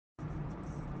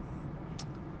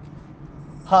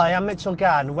Hi, I'm Mitchell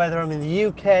Garden. Whether I'm in the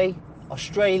UK,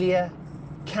 Australia,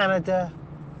 Canada,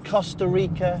 Costa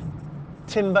Rica,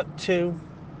 Timbuktu,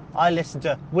 I listen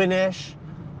to Winnish,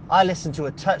 I listen to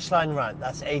a Touchline Rant.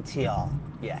 That's ATR.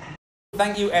 Yeah.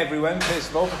 Thank you everyone, first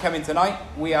of all, for coming tonight.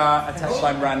 We are a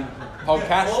Touchline Rant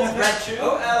podcast.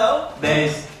 Oh, hello.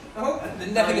 There's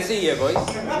nothing to see here, boys.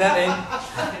 Nothing.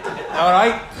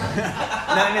 Alright?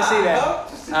 Nothing to see there.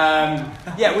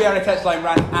 Yeah, we are a Touchline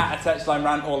Rant, at a Touchline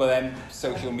Rant, all of them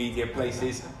social media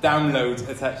places. Download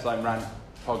a Touchline Rant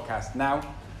podcast now.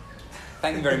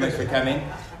 Thank you very much for coming.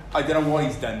 I don't know what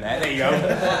he's done there. There you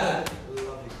go.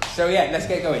 So yeah, let's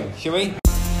get going, shall we?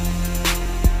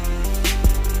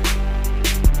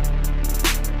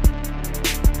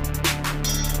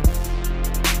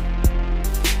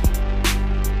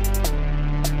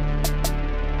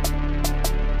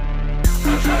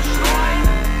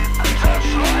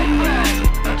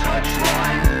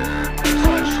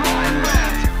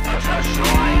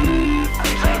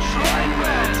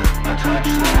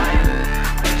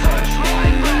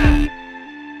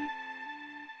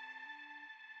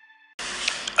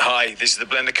 Hi, this is the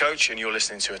Blender Coach, and you're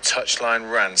listening to a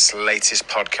Touchline Rant's latest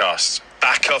podcast,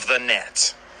 Back of the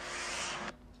Net.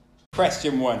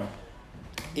 Question 1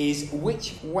 is,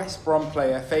 which West Brom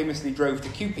player famously drove to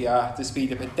QPR to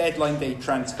speed up a deadline day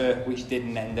transfer which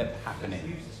didn't end up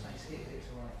happening?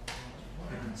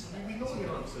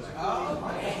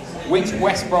 Which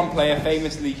West Brom player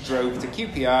famously drove to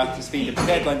QPR to speed up a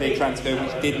deadline day transfer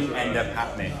which didn't end up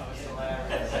happening?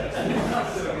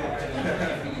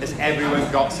 Has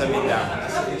everyone got something down?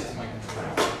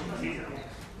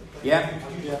 Yeah?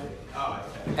 Yeah.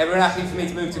 Everyone happy for me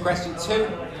to move to question 2?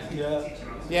 Yeah.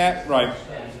 Yeah, right.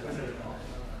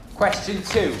 Question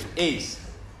 2 is,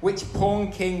 which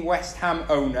Pawn King West Ham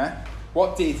owner,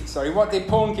 what did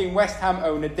Pawn King West Ham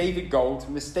owner David Gold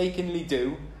mistakenly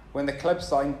do when the club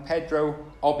signed Pedro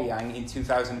Obiang in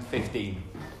 2015?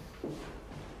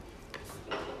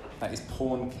 That is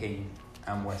Pawn King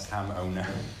and West Ham owner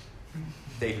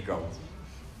David Gold.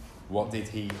 What did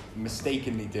he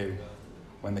mistakenly do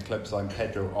when the club signed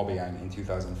Pedro Obiang in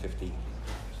 2015?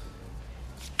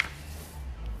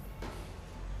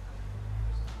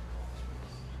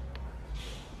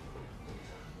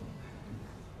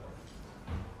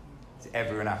 Is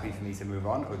everyone happy for me to move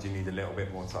on, or do you need a little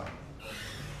bit more time?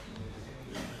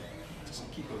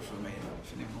 Just keep it for me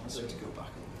if anyone wants to go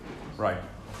back. Right.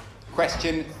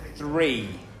 Question 3.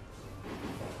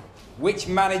 Which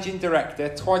managing director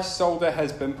twice sold her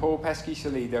husband, Paul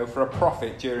Pesci-Solido, for a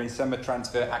profit during summer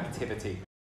transfer activity?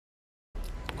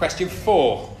 Question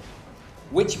 4.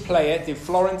 Which player did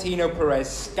Florentino Perez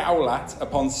scowl at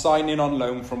upon signing on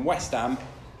loan from West Ham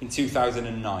in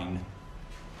 2009?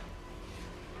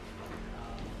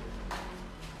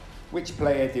 Which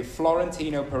player did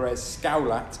Florentino Perez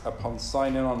scowl at upon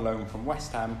signing on loan from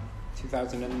West Ham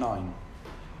 2009?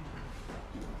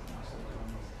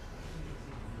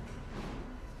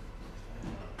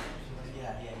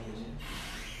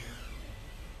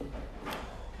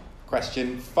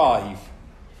 Question 5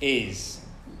 is,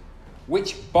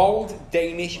 which bold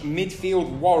Danish midfield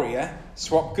warrior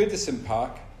swapped Goodison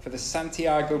Park for the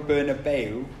Santiago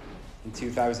Bernabeu in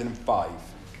 2005?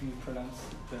 Can you pronounce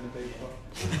Bernabeu?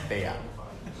 Bea.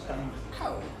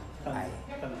 How?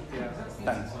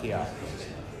 Santiago.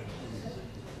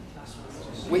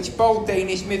 Which bold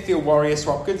Danish midfield warrior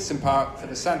swapped Goodison Park for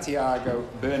the Santiago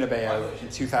Bernabeu in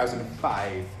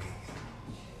 2005?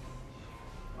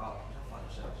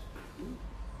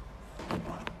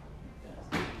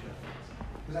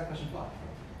 Was that question 5?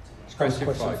 It's question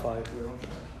 5.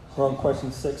 We're on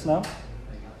question 6 now.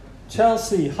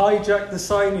 Chelsea hijacked the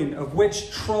signing of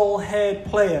which troll-haired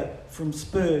player from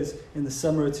Spurs in the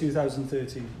summer of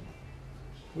 2013?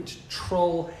 Which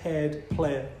troll-haired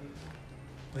player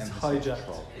was hijacked?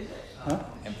 Troll. Huh?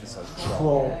 Emphasize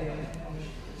Troll.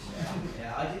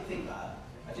 Yeah, I did think that.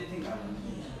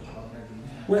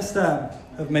 West Ham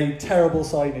have made terrible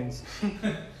signings.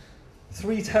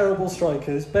 3 terrible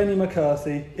strikers, Benny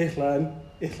McCarthy, Ilan,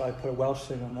 put a Welsh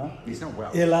thing on that. He's not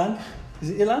Welsh. Ilan,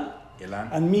 is it Ilan? Ilan.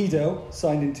 And Mido,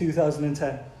 signed in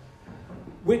 2010.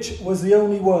 Which was the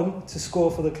only one to score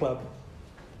for the club?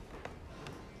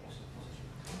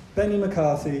 Benny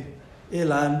McCarthy,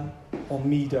 Ilan, or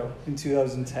Mido in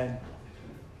 2010?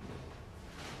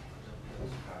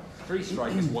 3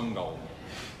 strikers, 1 goal.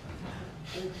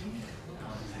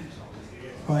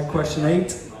 Right, question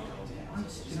 8.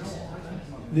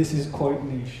 This is quite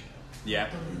niche. Yeah.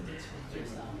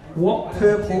 What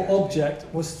purple object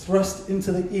was thrust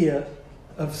into the ear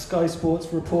of Sky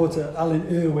Sports reporter Alan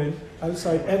Irwin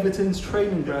outside Everton's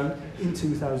training ground in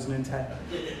 2010?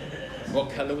 What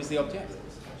colour was the object?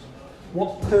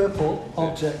 What purple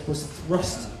object was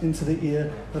thrust into the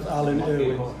ear of Alan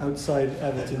Irwin outside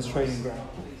Everton's training ground?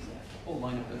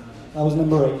 That was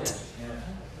number 8.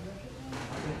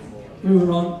 Moving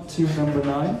on to number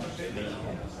 9.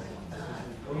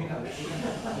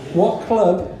 What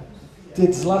club did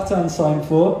Zlatan sign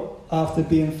for after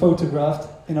being photographed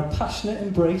in a passionate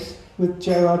embrace with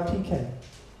Gerard Piqué?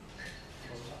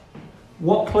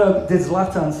 What club did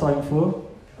Zlatan sign for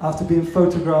after being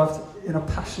photographed in a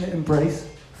passionate embrace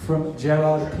from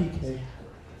Gerard Piqué?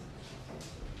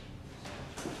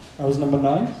 That was number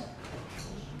 9.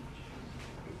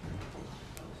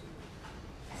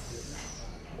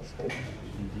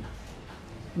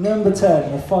 Number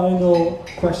 10, the final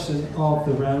question of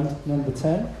the round, number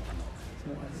 10.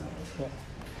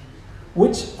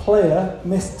 Which player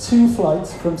missed 2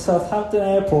 flights from Southampton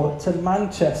Airport to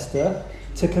Manchester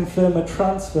to confirm a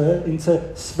transfer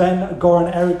into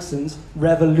Sven-Goran Eriksson's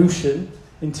Revolution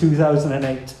in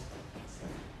 2008?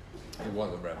 It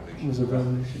was a revolution. It was a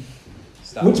revolution.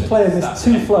 Which player missed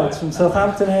 2 flights from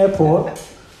Southampton Airport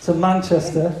to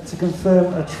Manchester to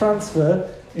confirm a transfer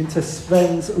into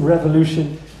Sven's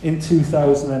Revolution in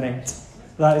 2008?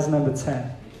 That is number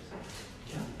 10.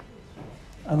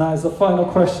 And that is the final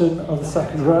question of the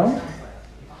second round.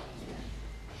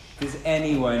 Does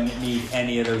anyone need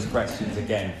any of those questions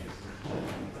again?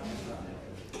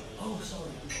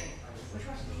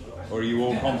 Or are you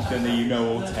all confident that you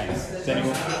know all 10? Does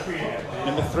anyone?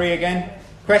 Number 3 again.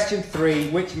 Question 3.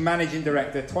 Which managing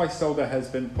director twice sold her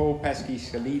husband, Paul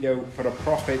Pesci-Scalido, for a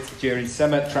profit during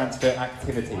summer transfer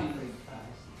activity?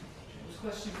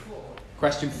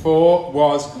 Question 4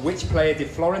 was, which player did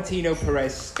Florentino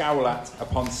Perez scowl at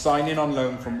upon signing on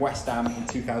loan from West Ham in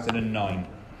 2009?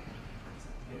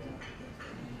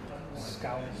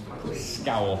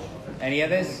 Scowl. Any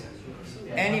others?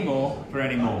 Any more for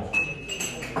any more?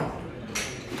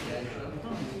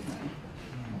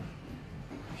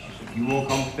 You all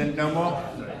confident? No more?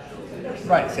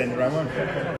 Right, send the right one.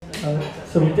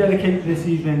 So we dedicate this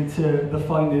evening to the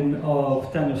finding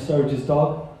of Daniel Sturridge's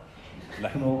dog.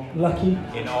 Lucky.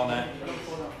 In honour.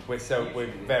 We're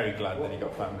very glad that he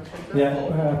got found. Yeah,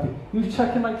 we're happy. He was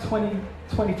checking like 20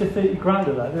 to 30 grand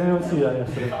at that. Did anyone see that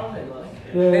yesterday?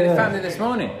 Yeah, They found it this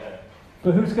morning.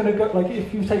 But who's going to go, like,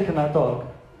 if you've taken that dog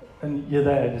and you're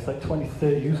there and it's like 20 to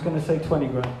 30, who's going to say 20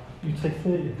 grand? You'd say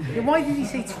 30. Yeah, why did he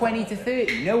say 20 to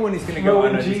 30? No one is going to go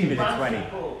on and just give it a 20.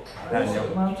 Daniel.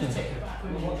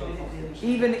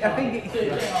 Even, I think,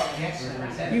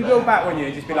 you go back when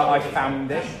you just be like, I found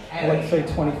this. Like, say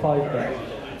 25 grand.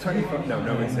 25? No,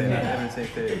 no one would say that. No one would say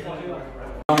 30.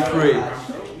 Round 3.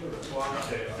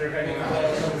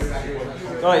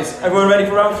 Guys, everyone ready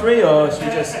for round 3 or should we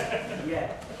just...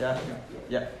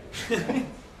 Yeah.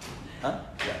 Huh?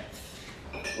 Yeah.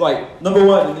 Right, number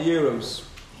 1 in the Euros.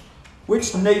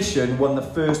 Which nation won the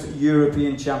first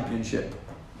European Championship?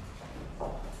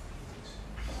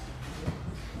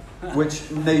 Which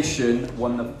nation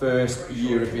won the first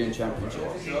European Championship?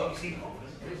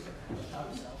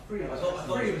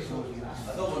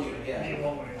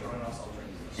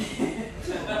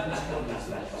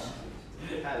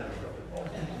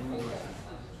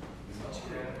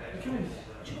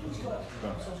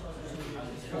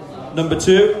 Number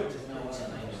 2.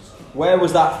 Where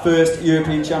was that first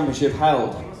European Championship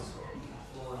held?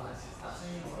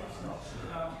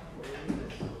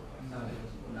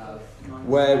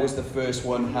 Where was the first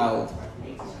one held?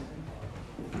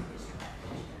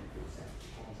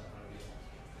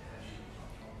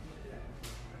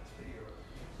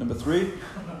 Number 3.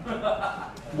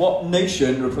 What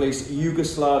nation replaced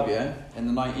Yugoslavia in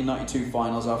the 1992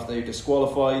 finals after they were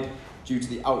disqualified due to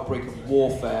the outbreak of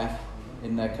warfare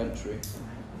in their country?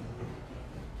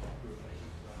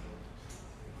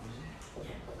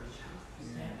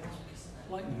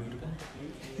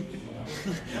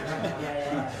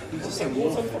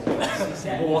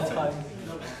 Wartime.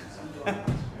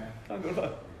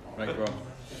 Right, go on.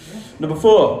 Number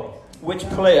 4. Which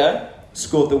player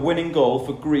scored the winning goal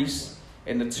for Greece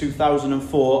in the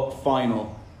 2004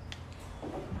 final?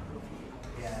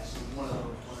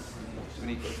 We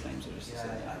need both names, or just to say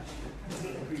that?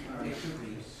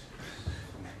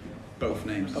 Both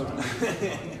names.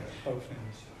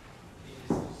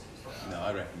 No,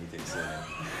 I reckon you did say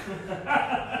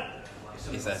that.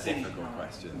 It's a difficult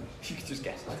question. You could just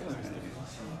guess.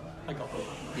 I got it.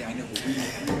 Yeah, I know.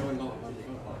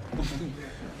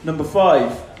 Number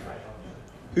 5.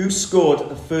 Who scored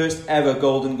the first ever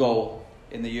golden goal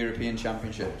in the European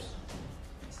Championships?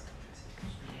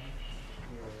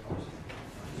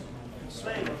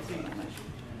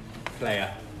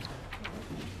 Player.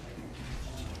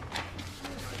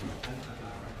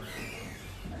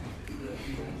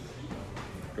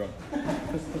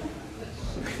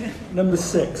 Number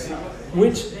 6.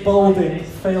 Which balding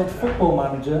failed football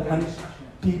manager and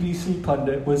BBC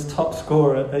pundit was top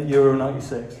scorer at Euro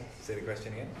 96? Say the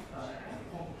question again.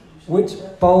 Which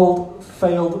bald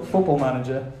failed football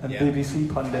manager and Yeah. BBC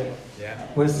pundit Yeah.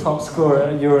 was top scorer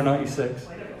at Euro 96?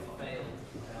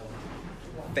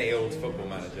 Failed football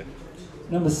manager.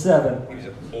 Number 7. He was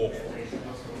awful.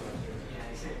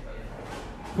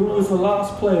 Who was the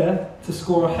last player to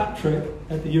score a hat-trick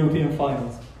at the European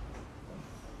finals?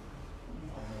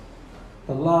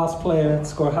 The last player to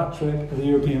score a hat-trick at the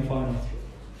European finals.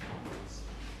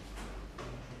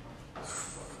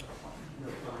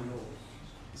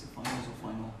 Is it finals or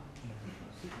final?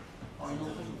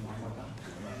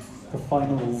 The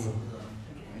finals.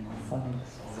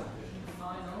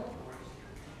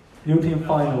 European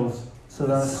finals. So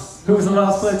that's who was the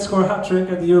last player to score a hat-trick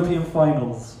at the European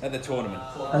finals? At the tournament.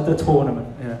 At the tournament,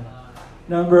 yeah.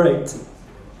 Number 8.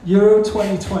 Euro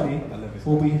 2020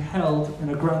 will be held in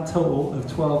a grand total of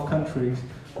 12 countries,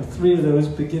 with 3 of those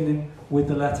beginning with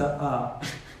the letter R.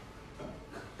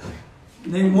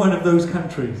 Name one of those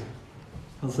countries.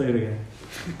 I'll say it again.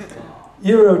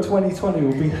 Euro 2020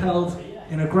 will be held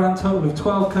in a grand total of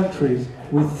 12 countries,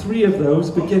 with 3 of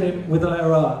those beginning with the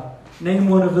letter R. Name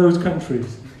one of those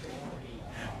countries.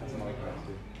 That's my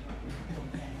question.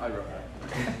 I wrote that.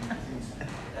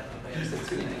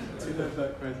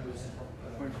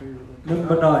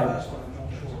 Number 9.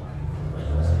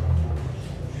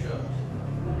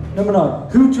 Number 9.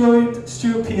 Who joined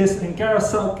Stuart Pearce and Gareth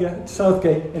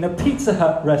Southgate in a Pizza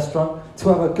Hut restaurant to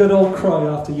have a good old cry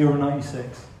after Euro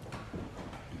 96?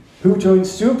 Who joined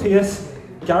Stuart Pearce,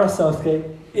 Gareth Southgate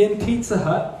in Pizza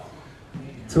Hut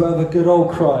to have a good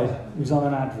old cry? It was on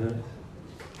an advert.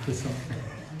 This one.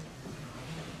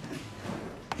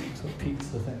 It's a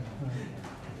pizza thing.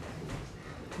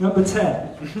 Number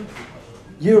 10.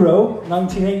 Euro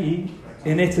 1980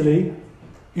 in Italy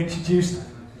introduced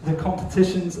the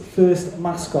competition's first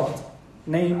mascot.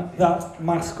 Name that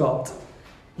mascot.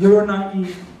 Euro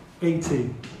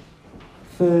 1980.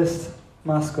 First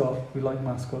mascot. We like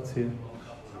mascots here.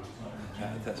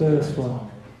 First one.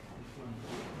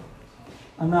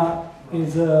 And that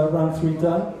is round 3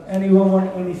 done. Anyone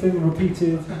want anything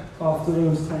repeated after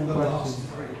those 10 questions?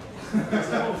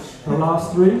 The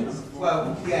last 3?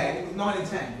 Well, yeah, 9 and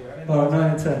 10. Oh, 9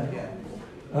 and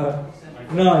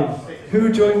 10. 9.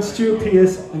 Who joined Stuart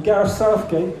Pearce and Gareth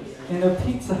Southgate in a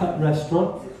Pizza Hut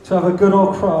restaurant to have a good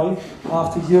old cry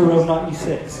after Euro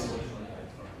 96?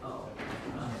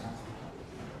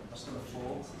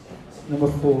 Number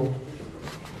 4.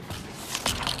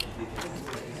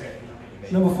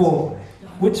 Number 4.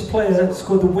 Which player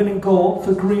scored the winning goal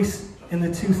for Greece in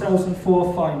the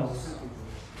 2004 finals?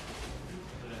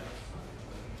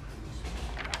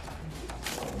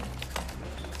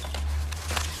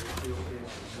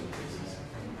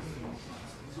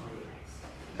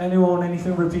 Anyone,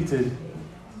 anything repeated?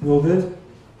 You all good?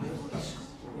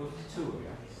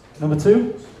 Number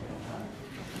 2?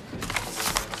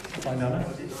 I know that.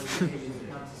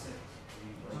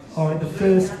 Alright, the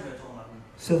first.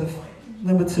 So the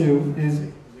number 2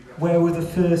 is where were the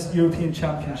first European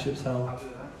Championships held?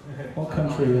 What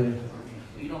country were they?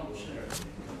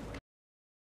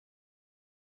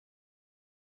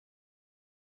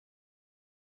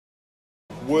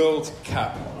 World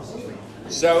Cup.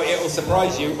 So it will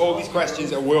surprise you, all these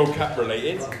questions are World Cup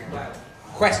related.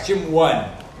 Question 1.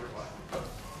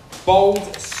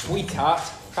 Bold sweetheart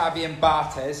Fabian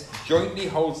Barthez jointly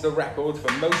holds the record for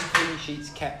most clean sheets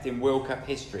kept in World Cup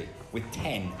history, with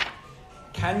 10.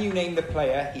 Can you name the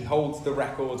player he holds the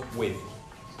record with?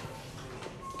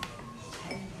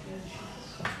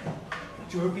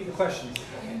 Do you repeat the questions?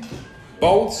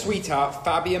 Bold sweetheart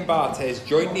Fabian Barthez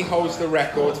jointly holds the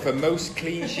record for most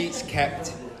clean sheets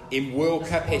kept in World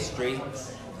Cup history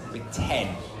with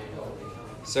 10.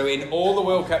 So in all the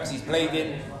World Cups he's played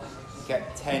in, he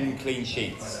kept 10 clean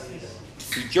sheets.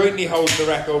 He jointly holds the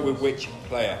record with which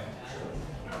player?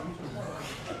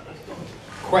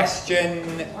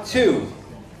 Question 2.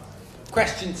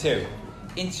 Question 2.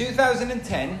 In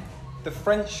 2010, the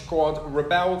French squad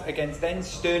rebelled against then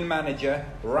Stern manager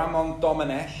Ramon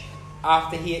Domenech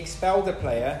after he expelled a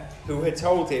player who had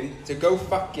told him to go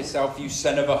fuck yourself, you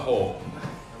son of a whore,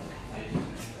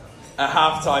 at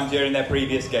half-time during their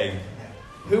previous game.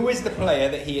 Who was the player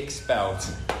that he expelled?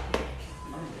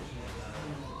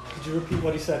 Could you repeat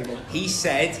what he said again? He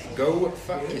said, go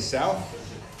fuck yourself,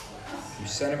 you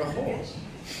son of a whore.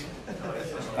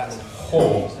 That's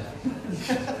whore.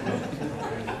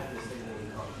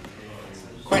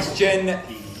 Question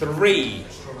 3.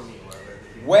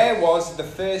 Where was the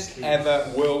first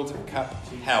ever World Cup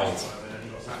held?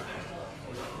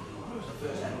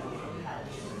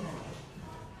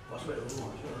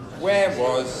 Where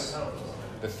was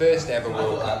the first ever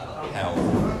World Cup held?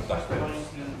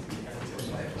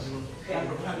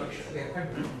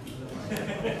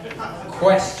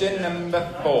 Question number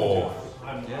 4.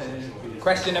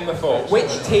 Question number 4.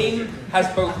 Which team has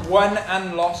both won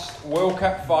and lost World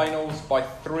Cup finals by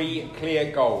 3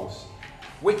 clear goals?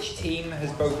 Which team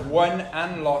has both won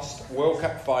and lost World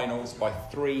Cup finals by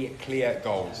 3 clear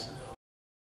goals?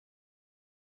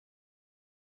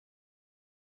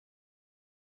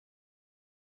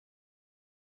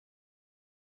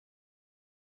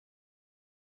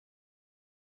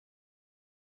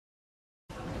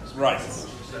 Right.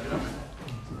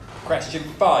 Question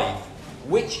 5.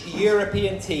 Which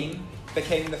European team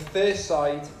became the first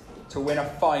side to win a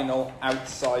final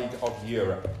outside of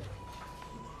Europe?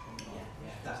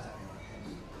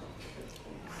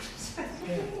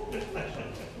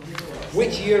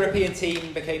 Which European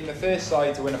team became the first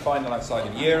side to win a final outside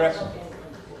of Europe?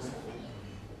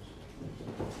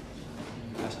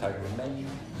 Hashtag remain.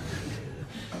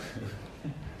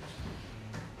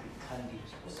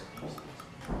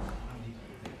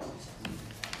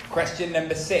 Question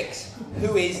number 6.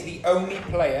 Who is the only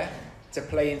player to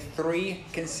play in 3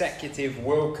 consecutive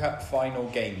World Cup final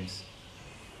games?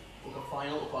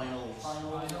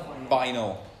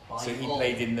 Final. So he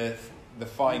played in the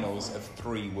finals of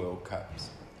 3 World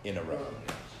Cups in a row.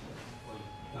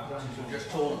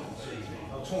 Just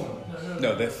tournaments.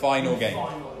 No, the final game.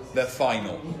 The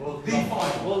final.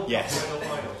 Yes.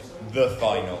 The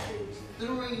final.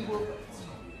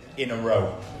 In a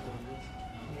row.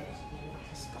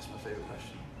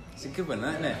 It's a good one,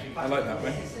 isn't it? I like that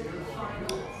one.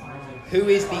 Who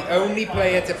is the only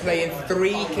player to play in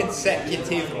 3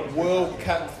 consecutive World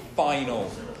Cup final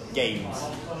games?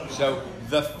 So,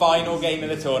 the final game of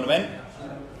the tournament,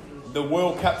 the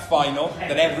World Cup final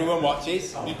that everyone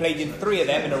watches, he played in 3 of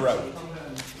them in a row.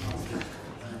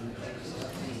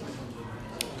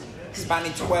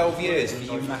 Spanning 12 years for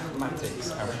you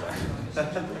mathematics out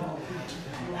there.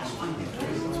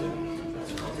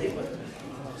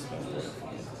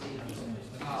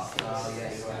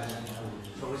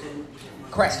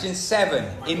 Question 7.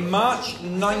 In March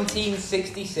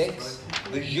 1966,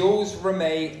 the Jules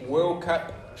Rimet World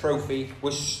Cup trophy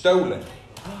was stolen,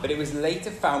 but it was later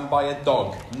found by a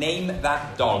dog. Name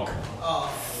that dog. How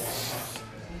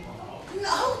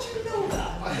do you know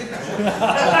that?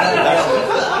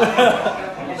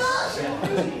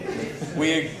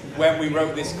 When we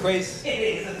wrote this quiz,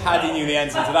 Paddy knew the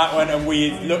answer to that one, and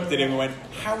we looked at him and went,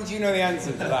 how do you know the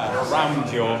answer to that? Round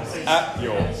yours, up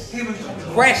yours.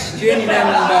 Question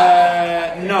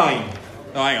number 9.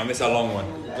 Oh, hang on, this is a long one.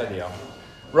 Bloody hell.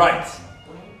 Right.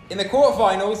 In the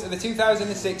quarterfinals of the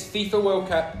 2006 FIFA World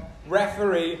Cup,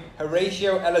 referee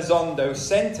Horatio Elizondo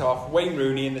sent off Wayne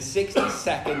Rooney in the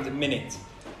 62nd minute.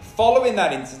 Following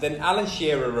that incident, Alan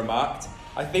Shearer remarked,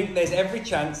 I think there's every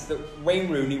chance that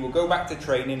Wayne Rooney will go back to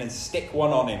training and stick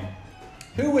one on him.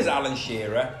 Who was Alan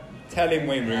Shearer telling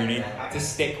Wayne Rooney to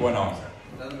stick one on?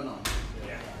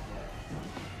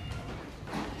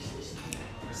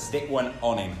 Stick one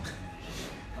on him.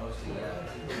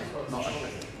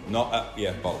 Not up,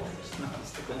 yeah, Bob.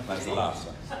 That's the last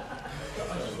one.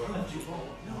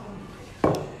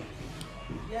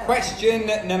 Question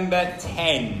number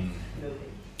 10.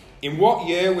 In what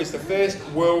year was the first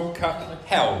World Cup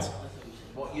held?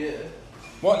 What year?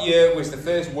 What year was the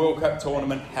first World Cup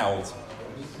tournament held?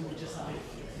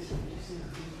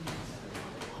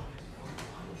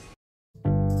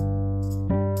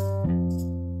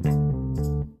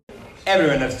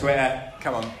 Everyone loves Twitter.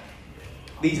 Come on.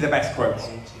 These are the best quotes.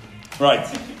 Right.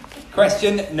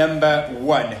 Question number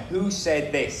 1. Who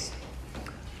said this?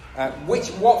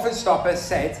 Which Watford stopper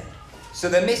said, so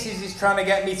the missus is trying to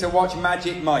get me to watch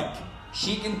Magic Mike.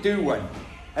 She can do one.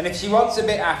 And if she wants a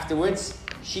bit afterwards,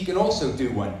 she can also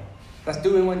do one. That's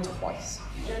doing one twice.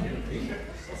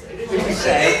 Who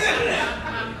said...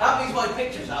 That means my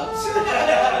picture's out.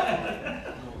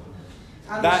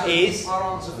 That is... Our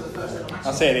answer for the first ever match.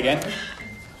 I'll say it again.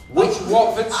 Which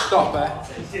Watford stopper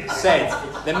said,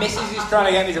 the missus is trying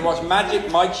to get me to watch Magic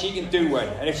Mike, she can do one.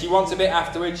 And if she wants a bit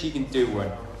afterwards, she can do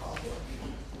one.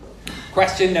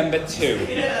 Question number 2.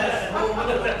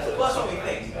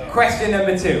 Question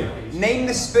number 2. Name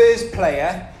the Spurs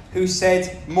player who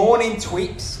said, morning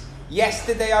tweeps,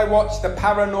 yesterday I watched the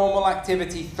Paranormal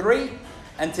Activity 3,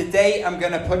 and today I'm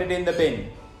going to put it in the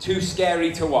bin. Too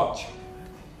scary to watch.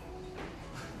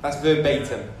 That's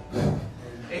verbatim.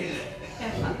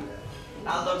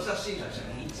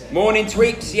 Morning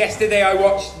tweeps, yesterday I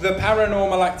watched the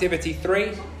Paranormal Activity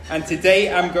 3, and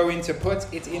today I'm going to put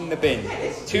it in the bin.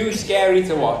 Too scary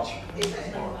to watch.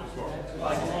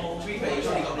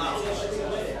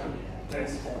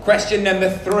 Question number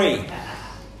 3.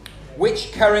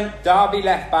 Which current Derby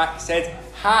left-back said,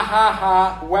 ha ha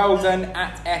ha, well done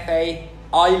at FA,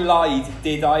 I lied,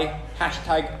 did I?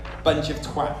 Hashtag bunch of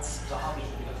twats.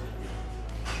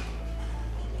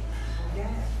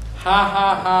 Ha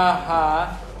ha ha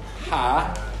ha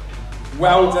ha,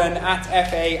 well done at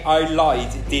FA, I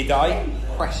lied, did I?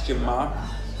 Question mark.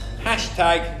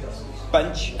 Hashtag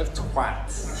bunch of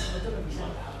twats.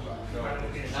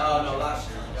 No, that's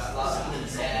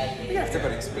You have to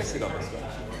put explicit on this one.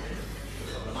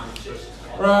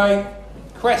 Right.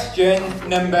 Question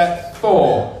number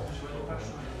 4.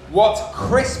 What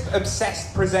crisp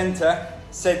obsessed presenter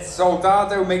said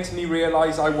Soldado makes me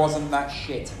realise I wasn't that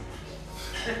shit?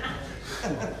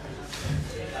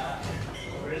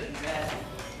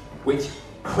 Which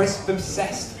crisp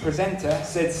obsessed presenter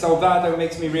said Soldado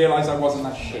makes me realise I wasn't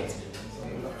that shit?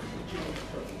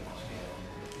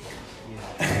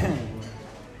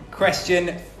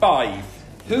 Question 5.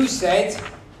 Who said,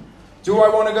 do I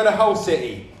want to go to Hull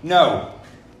City? No.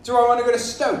 Do I want to go to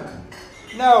Stoke?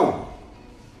 No.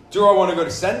 Do I want to go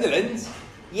to Sunderland?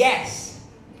 Yes.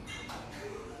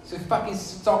 So fucking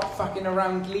stop fucking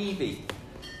around Levy.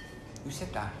 Who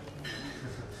said that?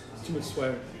 Too much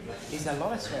swearing. There's a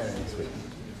lot of swearing this week.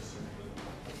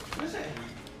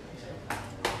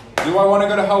 Do I want to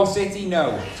go to Hull City?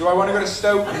 No. Do I want to go to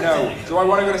Stoke? No. Do I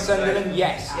want to go to Sunderland?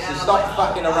 Yes. So stop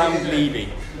fucking around Levy.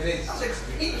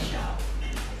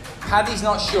 Paddy's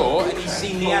not sure and he's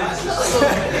seen the answers.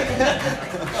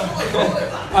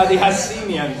 Paddy has seen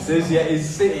the answers, yet he's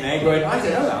sitting there going, I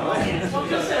don't know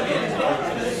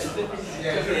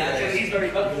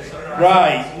that.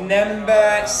 Right,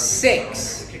 number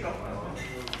 6.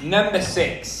 Number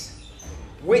 6.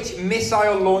 Which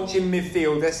missile-launching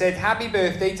midfielder said happy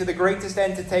birthday to the greatest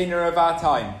entertainer of our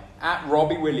time? At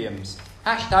Robbie Williams.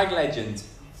 Hashtag legend.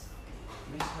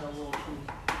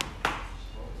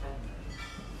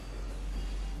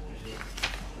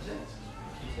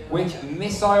 Which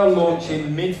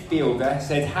missile-launching midfielder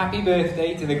said happy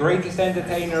birthday to the greatest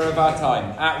entertainer of our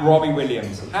time? At Robbie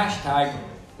Williams. Hashtag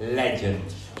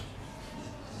legend.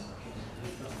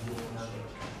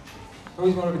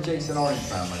 Always wanted a Jason Orange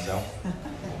fan myself.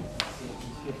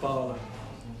 You're Barlow.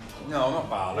 No, I'm not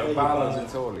Barlow. Barlow's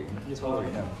a Tory.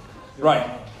 No. Right.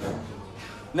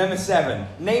 Number 7.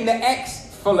 Name the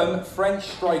ex-Fulham French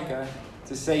striker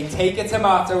to say, take a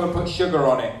tomato and put sugar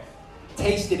on it.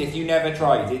 Taste it if you never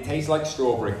tried. It tastes like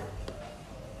strawberry.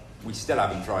 We still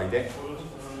haven't tried it.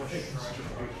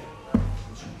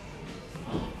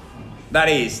 That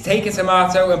is, take a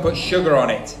tomato and put sugar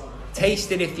on it.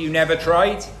 Taste it if you never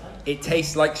tried. It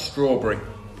tastes like strawberry.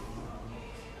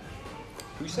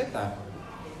 Who said that?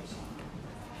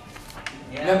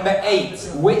 Yeah. Number 8.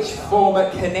 Which former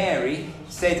Canary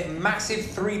said massive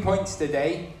 3 points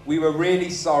today? We were really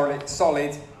solid.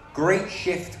 Great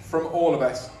shift from all of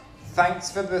us.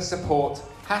 Thanks for the support.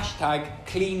 Hashtag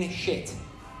clean shit.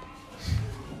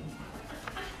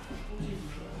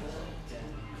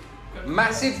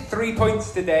 Massive 3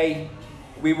 points today.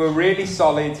 We were really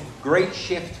solid. Great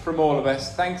shift from all of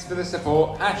us. Thanks for the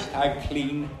support. Hashtag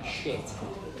clean shit.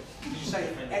 Did you say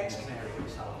ex-Canary?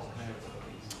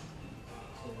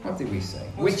 What did we say?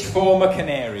 Which former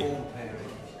Canary?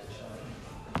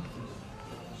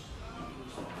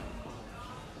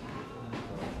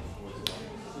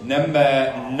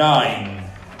 Number 9.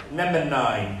 Number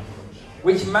 9.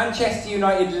 Which Manchester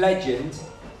United legend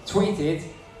tweeted,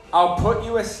 I'll put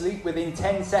you asleep within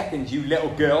 10 seconds, you little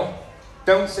girl.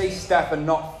 Don't say stuff and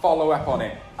not follow up on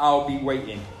it. I'll be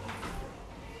waiting.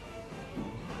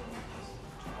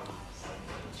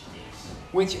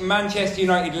 Which Manchester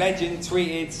United legend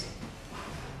tweeted,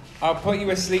 I'll put you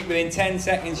asleep within 10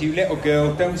 seconds, you little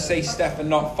girl. Don't say stuff and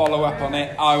not follow up on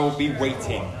it. I will be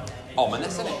waiting.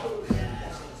 Ominous, isn't it?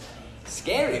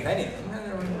 Scary, if anything.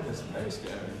 It's very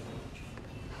scary.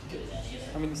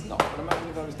 I mean, it's not. But imagine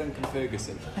if I was Duncan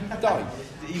Ferguson. He'd die.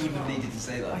 You wouldn't have needed to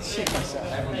say that. I shit myself.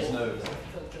 Everyone knows.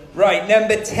 Right,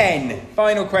 number 10.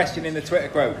 Final question in the Twitter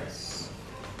quotes.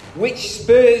 Which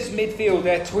Spurs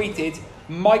midfielder tweeted,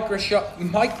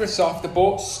 Microsoft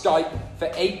bought Skype for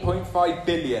 8.5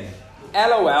 billion.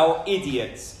 LOL,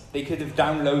 idiots. They could have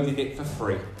downloaded it for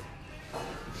free.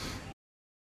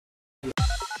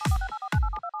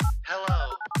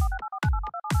 Hello.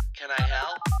 Can I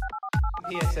help?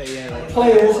 PSA, yeah.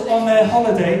 Players on their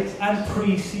holiday and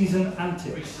pre-season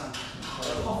antics.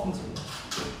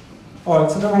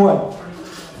 Alright, so number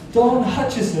 1. Don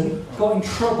Hutchison got in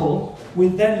trouble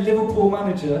with then Liverpool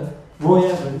manager Roy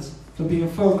Evans for being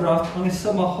photographed on his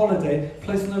summer holiday,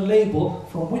 placing a label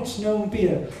from which known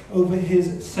beer over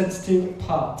his sensitive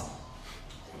part.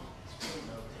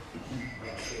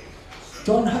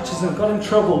 John Hutchison got in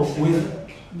trouble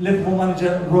with Liverpool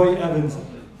manager Roy Evans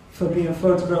for being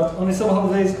photographed on his summer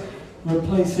holidays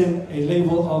replacing a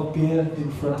label of beer in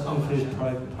front of his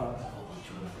private part.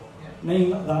 Name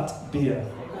that beer.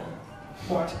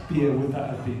 What beer would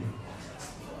that have been?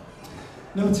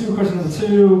 Number 2, question number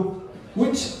 2.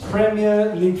 Which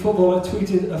Premier League footballer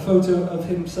tweeted a photo of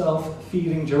himself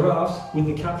feeding giraffes with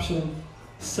the caption,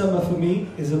 "Summer for me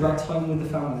is about time with the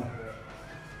family"?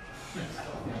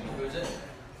 Who is it?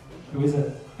 Who is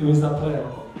it? Who is that player?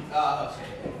 Okay.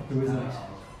 Who is it?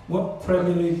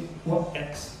 What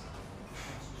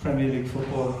ex-Premier League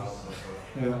footballer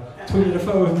tweeted a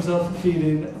photo of himself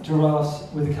feeding giraffes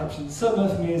with the caption, "Summer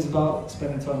for me is about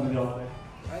spending time with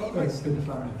the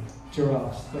family."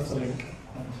 Giraffes, that's a link.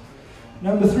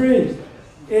 Number 3.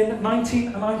 In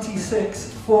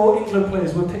 1996, 4 England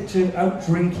players were pictured out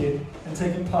drinking and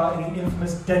taking part in the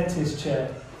infamous dentist chair.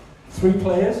 3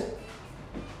 players.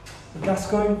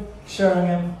 Gascoigne,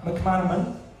 Sheringham,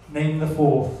 McManaman. Name the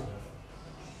 4th.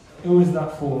 Who is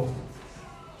that 4th?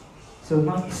 So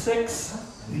 96,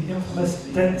 the infamous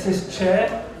dentist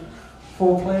chair.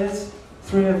 4 players.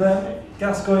 3 of them.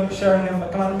 Gascoigne, Sheringham,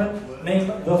 McManaman. Name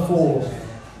the 4th.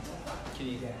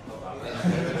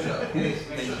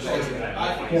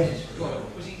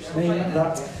 Name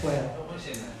that player.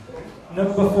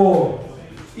 Number 4.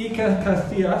 Iker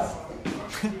Casillas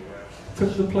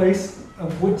took the place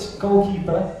of which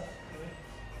goalkeeper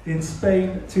in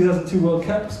Spain 2002 World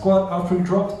Cup squad after he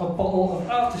dropped a bottle of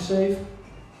aftershave,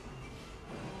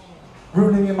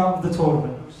 ruining him out of the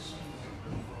tournament?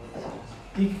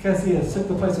 Iker Casillas took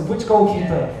the place of which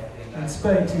goalkeeper in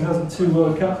Spain 2002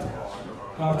 World Cup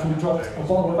after he dropped a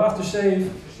bottle of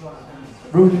aftershave,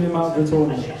 ruining him out of the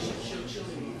tournament?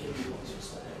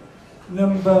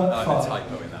 Number 5.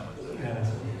 Typo in that one.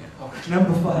 Yeah.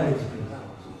 Number 5.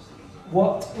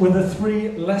 What were the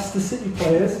 3 Leicester City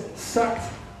players sacked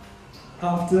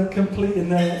after completing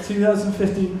their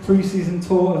 2015 pre-season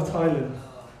tour of Thailand?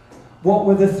 What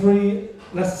were the 3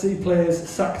 Leicester City players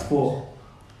sacked for?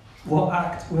 What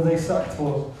act were they sacked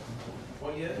for?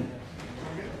 What year?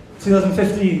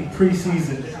 2015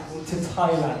 pre-season to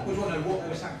Thailand. Which one? What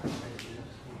was that?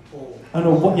 I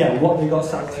know what. Yeah, what they got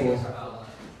sacked for.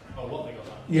 Oh, what they got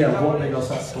sacked? Yeah, what they got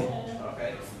sacked for.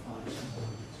 Okay.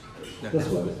 That's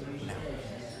what.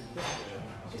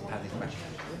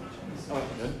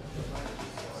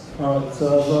 Alright, so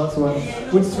that's one.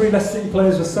 Which 3 Leicester City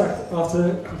players were sacked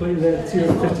after completing their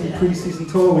 2015 pre-season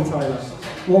tour with Thailand?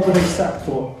 What were they sacked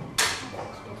for?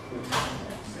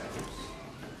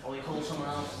 Or you call someone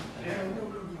else.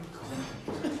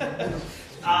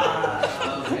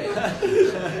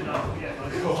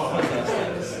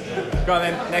 Go on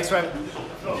then, next one.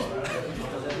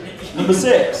 Number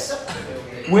 6.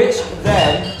 Which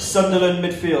then Sunderland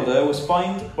midfielder was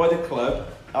fined by the club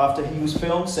after he was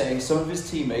filmed saying some of his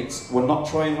teammates were not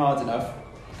trying hard enough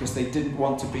because they didn't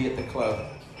want to be at the club?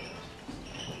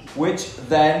 Which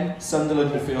then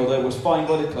Sunderland midfielder was fined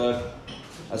by the club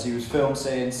as he was filmed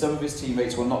saying some of his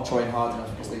teammates were not trying hard enough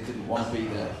because they didn't want to be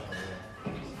there?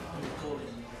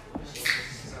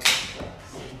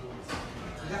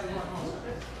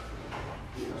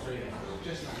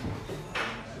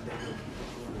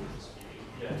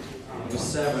 Number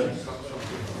 7.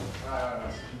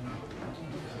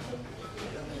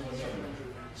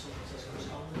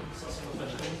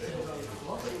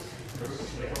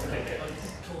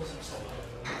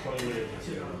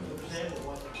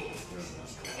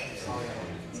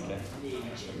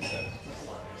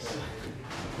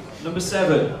 Number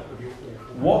 7.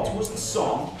 What was the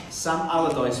song Sam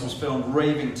Allardyce was filmed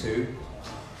raving to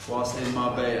whilst in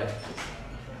Marbella?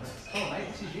 Oh, mate,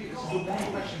 this is you. This is a good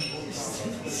question.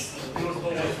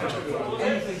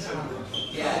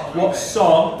 What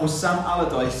song was Sam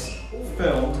Allardyce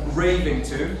filmed raving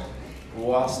to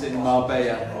whilst in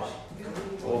Marbella?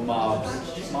 Or Marbs?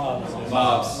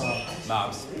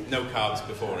 Marbs. No carbs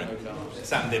before it.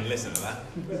 Sam didn't listen to that.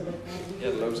 Yeah,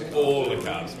 loads of All the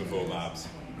carbs before Marbs.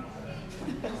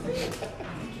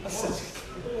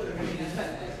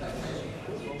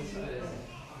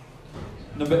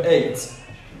 Number 8.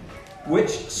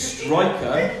 Which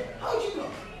striker?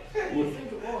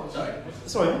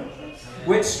 Sorry.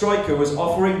 Which striker was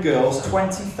offering girls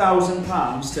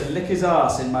 £20,000 to lick his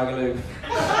arse in Magaluf?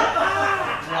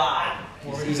 Wow.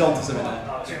 He's on to something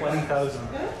there. 20,000.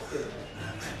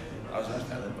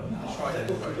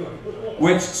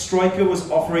 Which striker was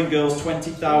offering girls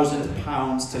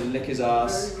 £20,000 to lick his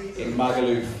arse in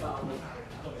Magaluf?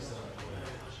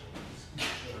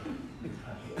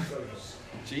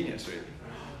 Genius, really.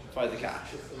 Find the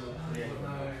cash.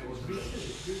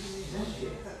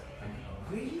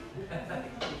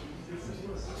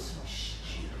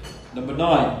 Number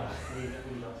 9.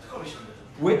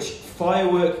 Which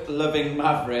firework-loving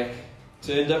maverick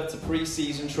turned up to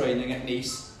pre-season training at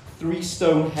Nice 3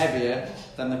 stone heavier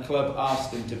than the club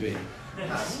asked him to be?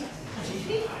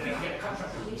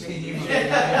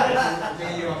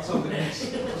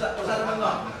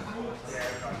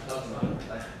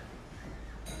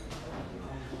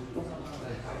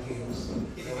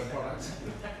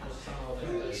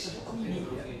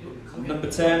 Number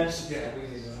 10.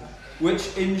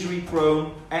 Which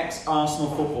injury-prone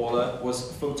ex-Arsenal footballer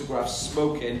was photographed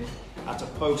smoking at a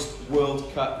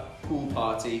post-World Cup pool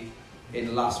party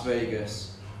in Las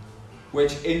Vegas?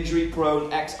 Which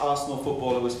injury-prone ex-Arsenal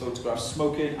footballer was photographed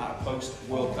smoking at a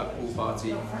post-World Cup pool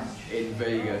party in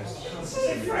Vegas?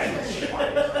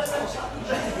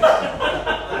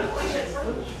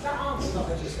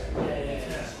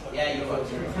 Yeah, you're right.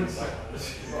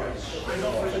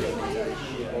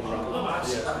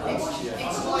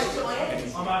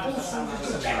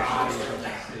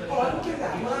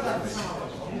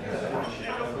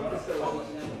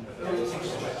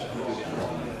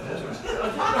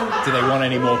 Do they want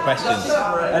any more questions?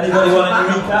 Anybody want any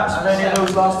recaps of any of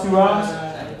those last 2 rounds?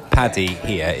 Paddy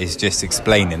here is just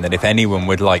explaining that if anyone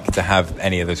would like to have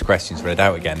any of those questions read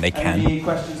out again, they can. Any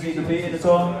questions need repeated at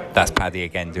all? That's Paddy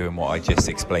again doing what I just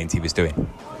explained he was doing.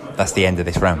 That's the end of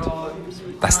this round.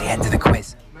 That's the end of the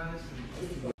quiz.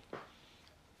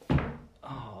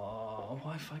 Oh,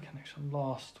 Wi-Fi connection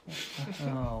lost. What the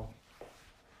hell?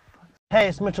 Hey,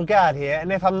 it's Mitchell Gad here,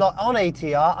 and if I'm not on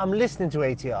ATR, I'm listening to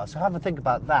ATR, so have a think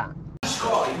about that.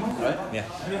 Right. Yeah.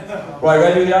 Right,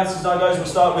 ready with the answers now, guys? We'll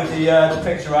start with the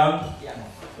picture round. Yeah,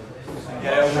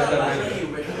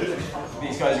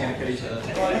 these guys are going to kill each other.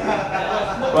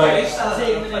 Right.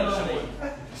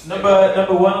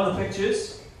 Number 1 on the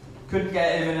pictures. Couldn't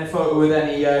get him in a photo with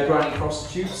any granny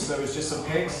prostitutes, so it was just some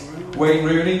pigs. Wayne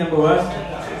Rooney, number 1.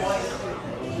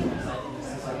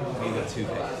 These are 2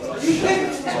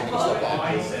 pigs.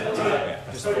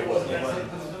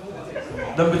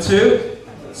 Number 2,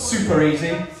 super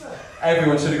easy.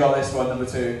 Everyone should have got this one, number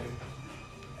 2.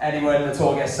 Anyone at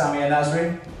all guess Sammy and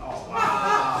Nasri?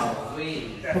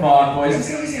 Come on, boys. It's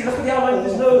easy. Look at the outline of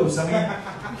his nose. I mean,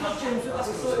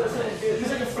 He's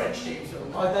like a French James.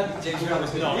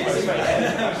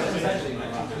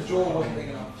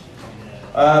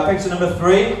 picture number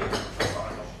 3.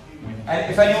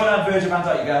 And if anyone had Virgin Van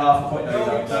Dijk, you get half a point. No, you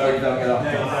don't. No, you don't get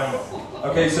half a point.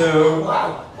 Okay, so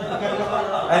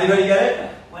anybody get it?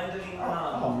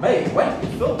 Oh, mate, Wendy,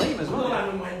 full name as well.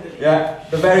 Yeah,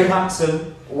 the very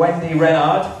handsome Wendy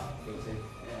Renard.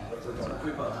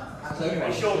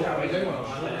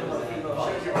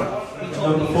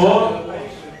 Number 4.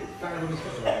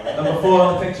 Number 4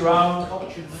 on the picture round,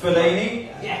 Fellaini.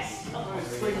 Yes.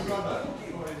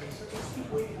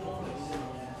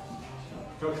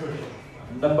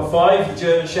 Number 5, the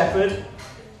German Shepherd,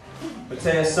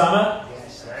 Matthias Sammer.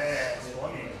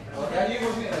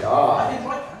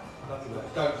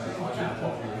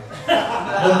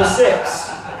 Number 6.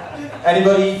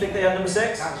 Anybody think they have number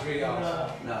 6?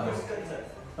 No.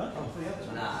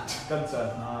 Gunter.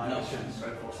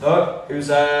 No, it was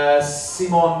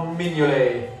Simon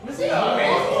Mignolet.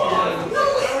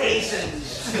 No reasons.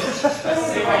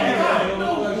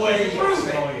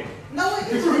 No,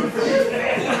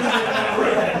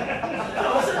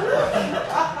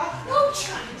 no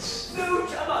chance. No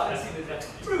chance.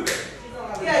 Prove it.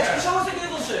 Yeah, show us the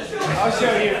Google search. I'll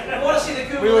show you. I want to see the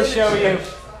Google. We will show you.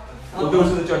 We'll go to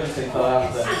the judges thing for that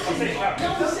after.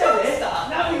 Now he said it.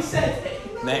 Now he said it.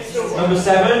 Next. Number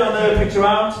 7 on the picture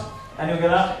round. Anyone get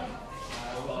that?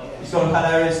 He's got a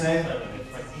hilarious name.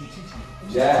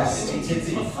 Yes.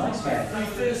 Thanks, man.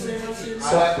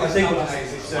 So I think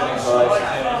surname's alright.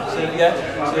 Yeah,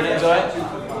 surname's alright.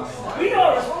 We know.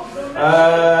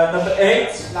 Number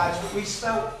 8. Lads, we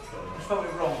spelt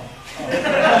it wrong.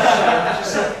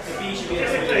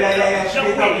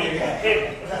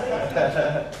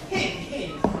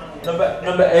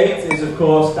 Number 8 is of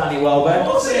course Danny Welbeck.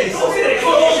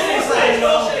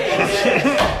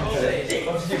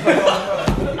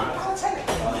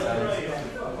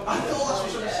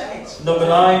 Number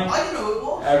 9. I don't know who it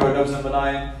was. Everyone knows number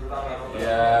 9.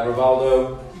 Yeah,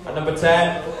 Rivaldo. And number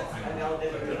 10.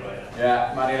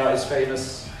 Yeah, Man United's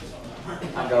famous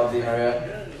Angel Di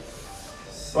Maria.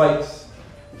 Right.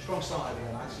 Strong start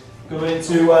again, lads. Going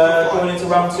into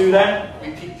round 2 then. Do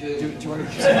you want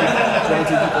to do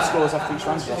the scores after each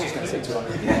round? It's just going to take too long.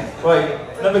 Right,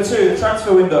 number 2, the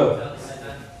transfer window.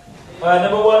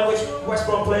 Number 1, which West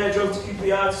Brom player drove to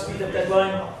QPR to speed up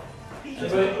deadline?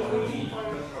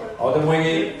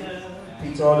 Odemwingie.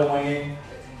 Peter Odemwingie.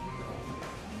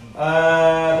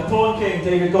 The Pawn King,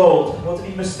 David Gold. What did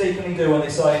he mistakenly do when they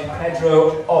signed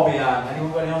Pedro Obiang?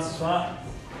 Anyone got any answers for that?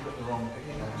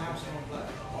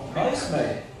 Nice,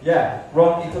 mate. Yeah,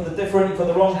 wrong. He put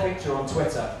the wrong picture on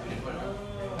Twitter. He put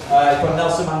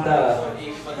Nelson Mandela.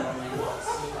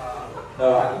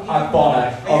 No, I'm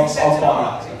Bonner. On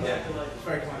Bonner. Yeah,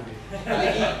 very kind of you.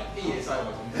 He is, I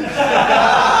wasn't.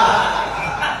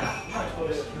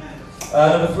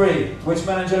 Number 3. Which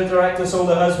manager and director sold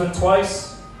her husband twice?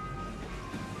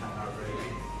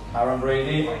 Aaron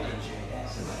Brady.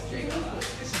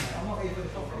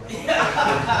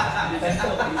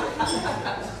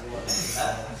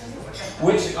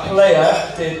 Which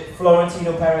player did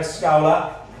Florentino Perez scowl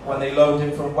when they loaned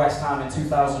him from West Ham in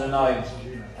 2009?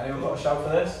 Anyone got a shout for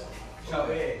this?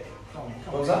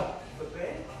 What was that?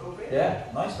 Yeah,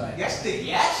 nice, mate. Yes, Dick.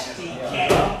 Yes,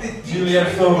 Yeah. Julian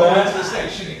Faubert.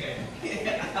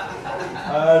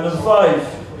 Number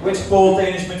 5. Which bald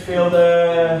Danish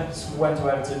midfielder went to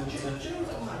Everton?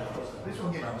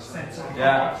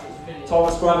 Yeah.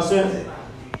 Thomas Gravesen.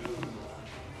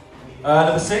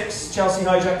 Number 6. Chelsea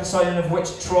hijacked the signing of which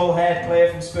troll-haired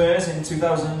player from Spurs in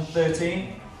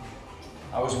 2013?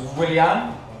 That was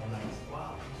Willian.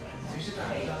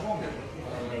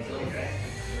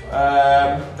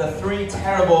 The 3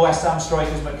 terrible West Ham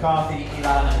strikers, McCarthy,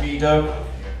 Elan and Mido,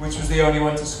 which was the only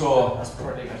one to score. That's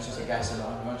pretty much just a guess, I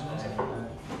imagine, isn't it?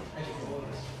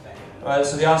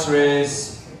 So the answer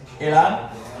is Elan.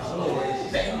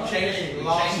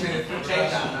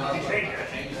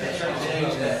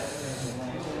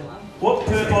 What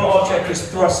purple object was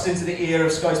thrust into the ear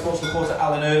of Sky Sports reporter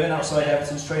Alan Irvine outside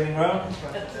Everton's training ground?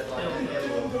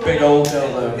 Big old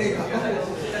dildo.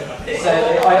 So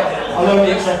I'll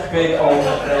only accept big old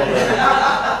dildo.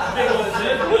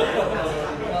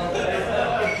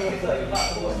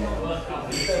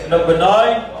 Number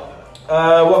 9.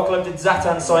 What club did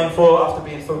Zlatan sign for after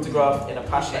being photographed in a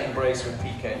passionate embrace with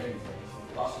Piqué?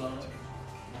 Barcelona.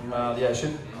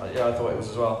 Yeah, I thought it was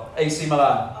as well. AC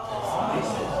Milan.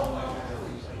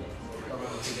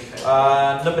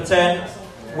 Number 10.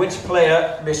 Which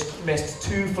player missed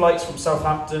 2 flights from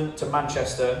Southampton to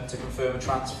Manchester to confirm a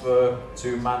transfer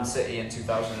to Man City in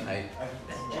 2008?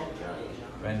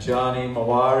 Benjani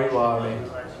Mawari.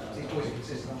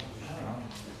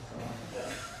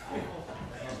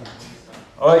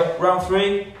 Alright, round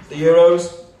 3, the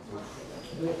Euros.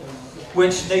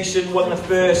 Which nation won the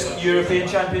first European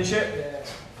Championship?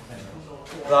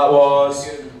 That was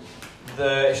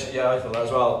I thought that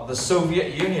as well. The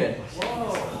Soviet Union.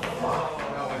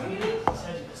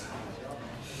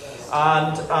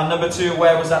 And number 2,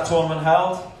 where was that tournament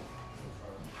held?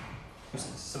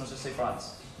 Someone should say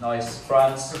France. Nice,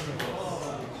 France.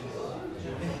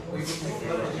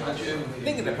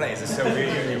 Think of the players the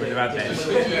Soviet Union would have had then.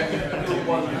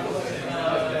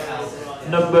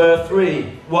 Number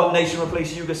 3, what nation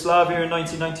replaced Yugoslavia in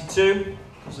 1992?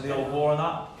 Because of the old war on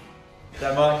that?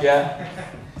 Denmark, yeah.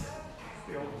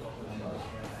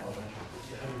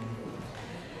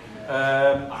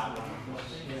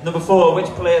 Number 4, which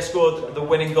player scored the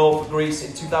winning goal for Greece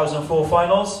in 2004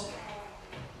 finals?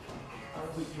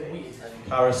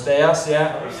 Aristeas,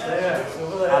 yeah.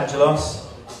 Angelos.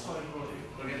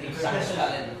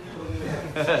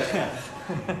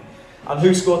 And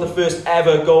who scored the first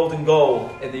ever golden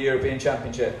goal in the European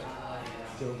Championship?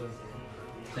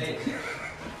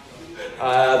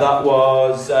 That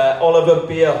was Oliver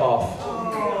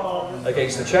Bierhoff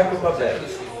against the Czech Republic.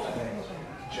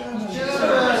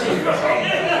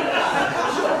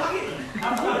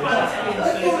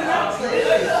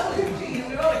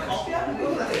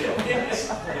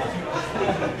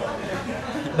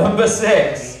 Number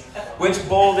 6. Which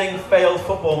balding failed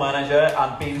football manager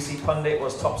and BBC pundit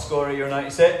was top scorer Euro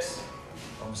 96?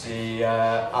 Obviously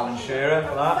Alan Shearer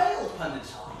for that. Failed pundit.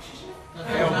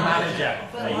 Failed manager.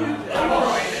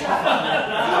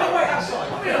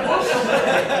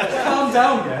 Calm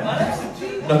down,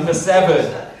 yeah. Number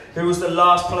 7. Who was the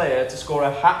last player to score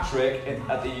a hat-trick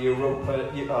at the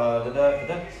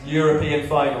European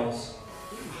finals?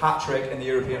 Hat-trick in the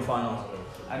European finals.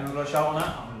 Anyone got a shout on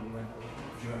that?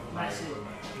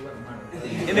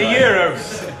 In the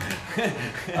Euros.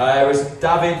 It was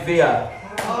David Villa.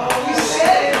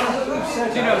 Do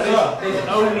you know there's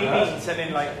only been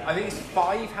something like I think it's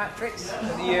 5 hat tricks at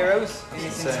the Euros in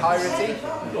its entirety,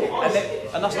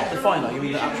 And that's not the final, you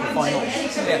mean the actual final?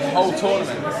 yeah, the whole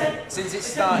tournament since it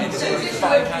started. There's only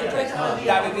 5 hat tricks.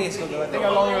 David Villa scored. I think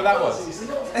how long ago that was.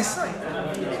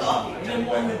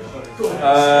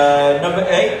 Number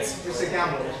 8.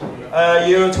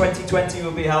 Euro 2020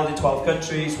 will be held in 12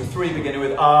 countries, with 3 beginning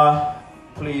with R.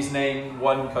 Please name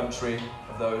one country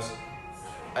of those.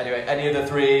 Anyway, any of the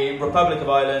three: Republic of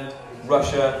Ireland,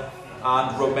 Russia,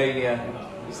 and Romania.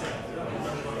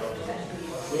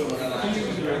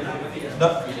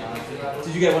 No.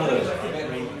 Did you get one of those?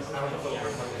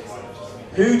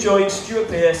 Who joined Stuart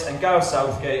Pearce and Gareth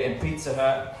Southgate in Pizza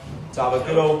Hut to have a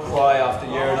good old cry after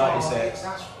Euro '96?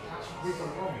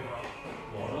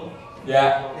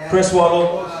 Yeah, Chris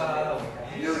Waddle.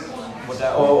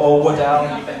 Or Woodell.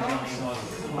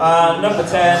 Number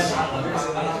 10.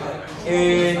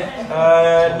 In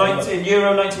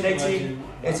Euro 1980,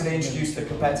 Italy introduced the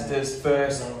competitors'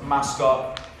 first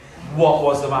mascot. What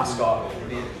was the mascot?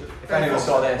 If anyone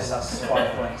saw this, that's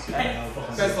 5 points. Ben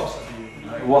Foster.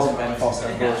 It wasn't Ben Foster,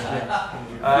 unfortunately.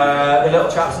 The little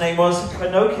chap's name was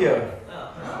Pinocchio.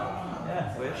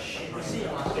 Yeah, wish.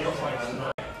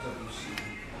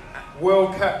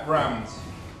 World Cup round.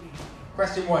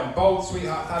 Question 1. Bold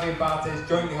sweetheart Fabio Barthez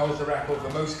jointly holds the record for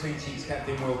most clean sheets kept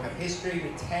in World Cup history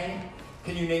with 10.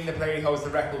 Can you name the player he holds the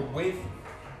record with?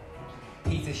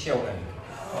 Peter Shilton.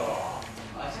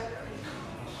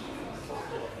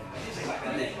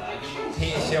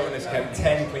 Peter Shilton has kept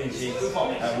 10 clean sheets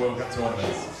at World Cup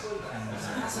tournaments.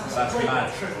 That's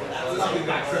mad.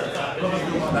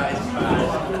 That is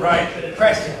mad. Right,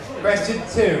 question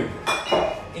 2.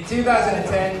 In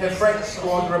 2010, the French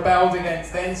squad rebelled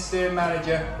against then stern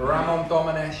manager Ramon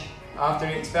Domenech after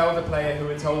he expelled a player who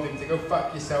had told him to go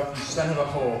fuck yourself, you son of a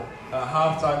whore, at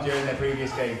half-time during their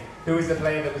previous game. Who was the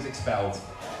player that was expelled?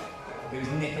 It was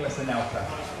Nicolas Anelka.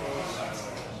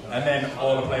 And then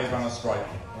all the players went on strike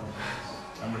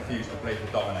and refused to play for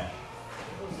Domenech.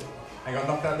 And got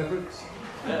knocked out of the groups.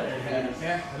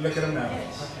 Yeah, and look at them now.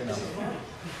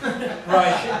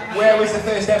 Right, where was the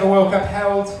first ever World Cup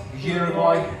held?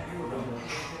 Uruguay.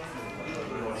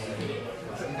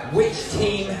 Which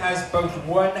team has both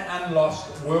won and lost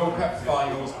World Cup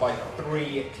finals by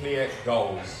 3 clear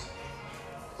goals?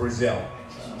 Brazil.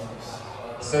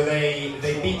 So they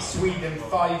beat Sweden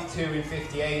 5-2 in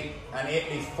 '58 and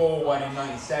Italy 4-1 in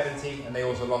 1970, and they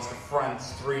also lost to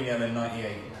France 3-0 in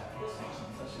 '98.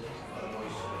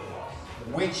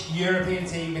 Which European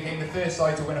team became the first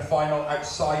side to win a final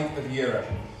outside of Europe?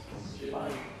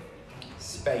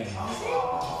 Spain.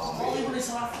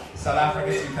 South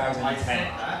Africa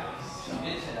 2010.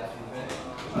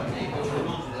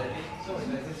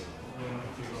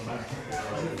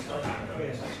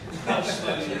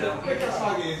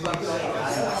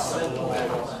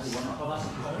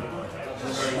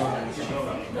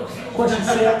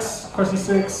 Question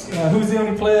six. Who's the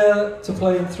only player to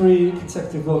play in 3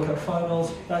 consecutive World Cup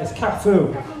finals? That is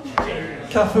Cafu.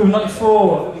 Cafu,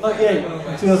 94, 98,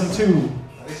 2002.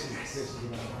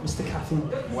 Mr. Cafu.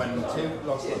 1-2,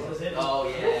 lost it.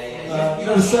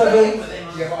 Number 7.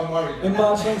 In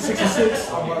March 1966,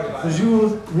 the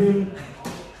Jules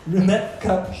Rimet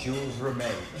Cup. Jules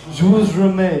Rimet. Jules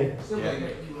Rimet.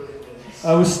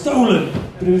 Yeah. Was stolen,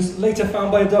 but it was later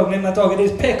found by a dog. Name that dog. It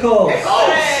is Pickles.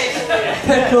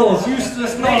 Pickles.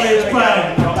 Useless knowledge,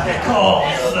 man. Pickles.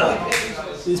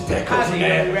 It's Pickles. He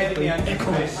read me on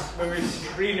Pickles. When we were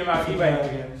reading about, he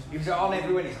was on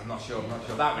every win. I'm not sure.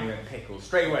 That one he went Pickles.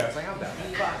 Straight away, I was like, I'm down.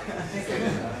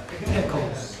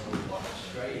 Pickles.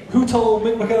 Who told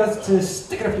Mick McGrath to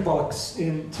stick it up your bollocks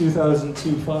in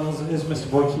 2002 finals? It is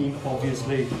Mr. Roy Keane,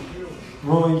 obviously.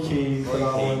 Roy Keane for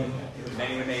that one.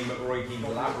 Name Roy Keane's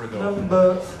Labrador.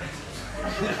 Number.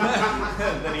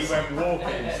 Then he went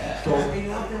walking.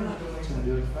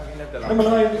 Number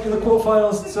 9, in the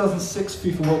quarterfinals 2006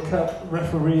 FIFA World Cup,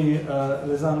 referee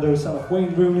Lisandro son of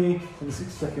Wayne Rooney in the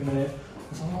 62nd minute.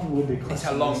 It's a long-winded question. It's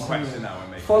a long question that one,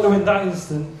 mate. Following that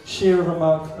instant, sheer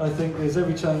remark, I think there's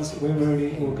every chance Wayne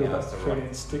Rooney will go back to training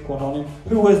and stick one on him.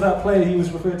 Who was that player he was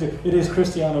referring to? It is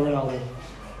Cristiano Ronaldo.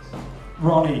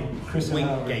 Ronnie,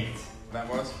 Cristiano. Winkgate. That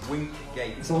was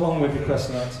Winkgate. It's a long-winded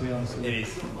question, to be honest with you. It is.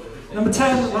 Number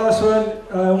 10, last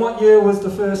one. What year was the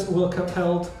first World Cup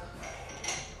held?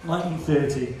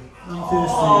 1930.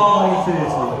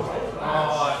 1930.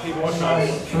 People watch that.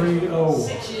 9-3-0.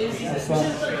 That's that.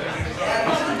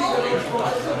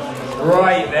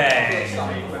 Right then.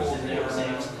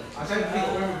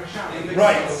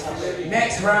 Right.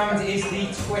 Next round is the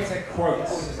Twitter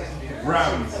quotes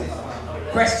round.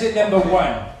 Question number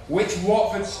 1. Which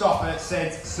Watford stopper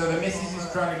said, so the missus is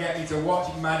trying to get me to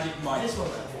watch Magic Mike.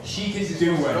 She can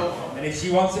do one. And if she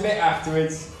wants a bit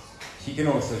afterwards, she can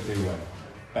also do one.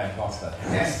 Ben Foster.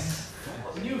 Yes.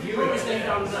 You always think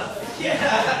I'm that.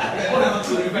 Yeah.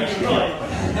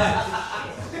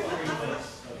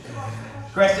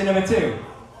 Question number 2.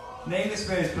 Name the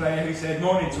Spurs player who said,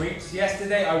 morning tweets.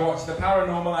 Yesterday I watched the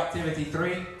Paranormal Activity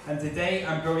 3 and today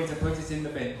I'm going to put it in the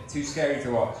bin. Too scary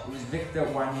to watch. It was Victor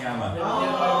Wanyama.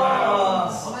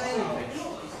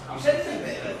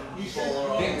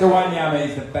 Victor Wanyama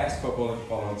is the best footballer to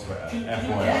follow on Twitter.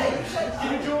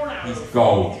 FYI. He's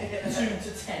gold. 2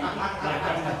 to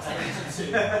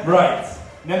 10. Right.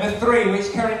 Number 3,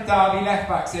 which current Derby left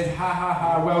back said, ha ha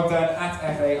ha, well done, at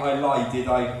FA, I lied, did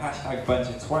I? Hashtag bunch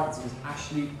of twats. It was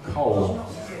Ashley Cole.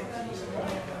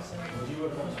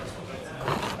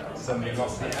 Somebody got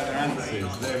the other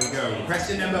answers. There we go.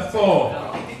 Question number 4.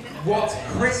 What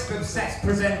crisp obsessed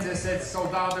presenter said,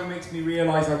 Soldado makes me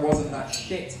realise I wasn't that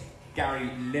shit? Gary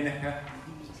Lineker.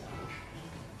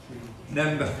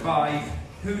 Number 5.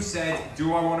 Who said,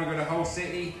 do I want to go to Hull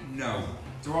City? No.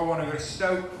 Do I want to go to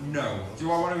Stoke? No.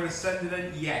 Do I want to go to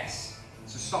Sunderland? Yes.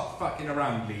 So stop fucking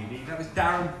around, Levy. That was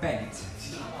Darren Bent.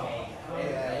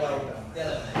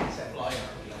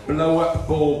 Blow up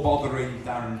ball bothering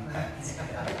Darren Bent.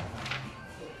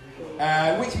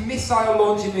 Which missile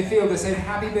launching midfielder said,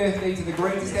 happy birthday to the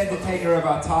greatest entertainer of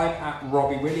our time at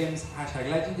Robbie Williams? Hashtag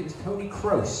legend. It was Tony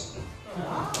Kroos.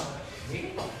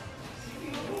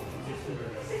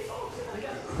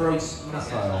 Kroos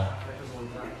missile.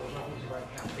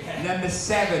 Number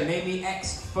 7, name the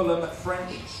ex-Fulham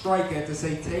French striker to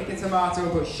say, take a tomato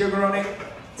and put sugar on it.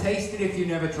 Taste it if you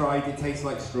never tried. It tastes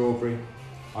like strawberry.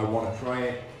 I want to try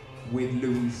it with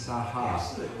Louis Saha.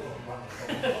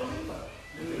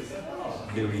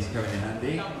 Louis coming in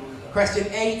handy. Question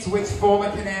 8, which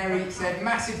former Canary said,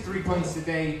 massive 3 points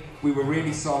today. We were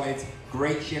really solid.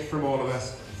 Great shift from all of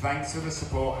us. Thanks for the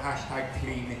support. Hashtag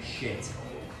clean shit.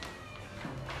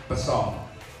 Basson.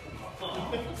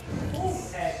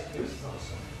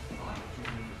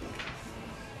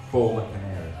 Former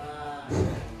Canary.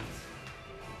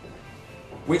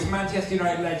 Which Manchester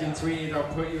United legend tweeted, I'll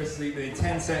put you asleep within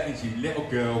 10 seconds, you little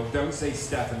girl. Don't say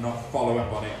stuff and not follow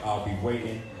up on it. I'll be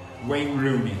waiting. Wayne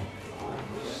Rooney.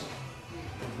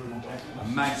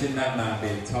 Imagine that man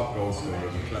being top goal scorer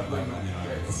of a club like Man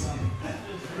United.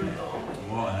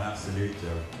 What an absolute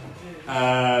joke.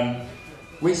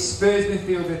 Which Spurs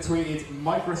midfielder tweeted,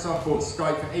 Microsoft bought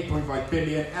Skype for 8.5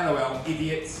 billion, LOL,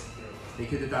 idiots. They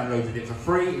could have downloaded it for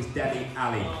free. It was Dele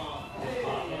Alli.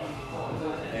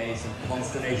 There's some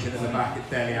consternation at the back at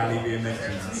Dele Alli being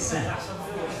mentioned.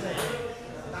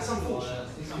 That's unfortunate.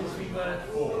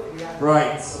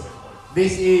 Right.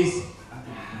 This is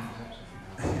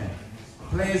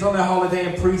players on their holiday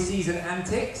and pre-season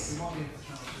antics.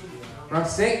 Round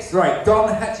 6. Right. Don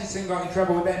Hutchinson got in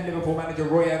trouble with then Liverpool manager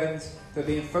Roy Evans for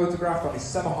being photographed on his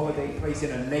summer holiday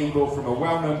placing a label from a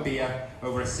well-known beer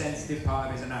over a sensitive part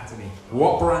of his anatomy.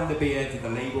 What brand of beer did the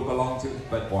label belong to?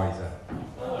 Budweiser.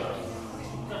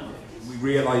 We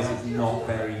realise it's not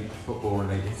very football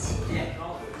related.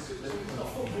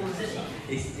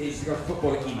 It's got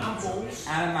football in it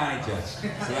and a manager, so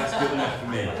that's good enough for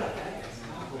me.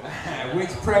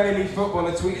 Which Premier League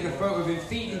footballer tweeted a photo of him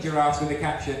feeding giraffes with the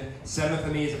caption, summer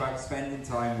for me is about spending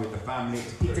time with the family?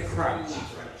 It's Peter Crouch.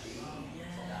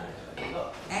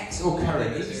 Ex or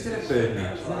current? Is he still at Burnley?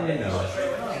 I don't know. I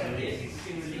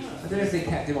don't know if they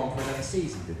kept him on for another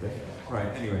season, did they?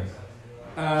 Right, anyway.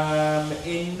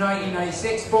 In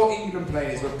 1996, 4 England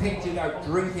players were pictured out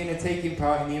drinking and taking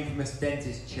part in the infamous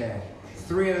dentist chair.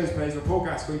 3 of those players were Paul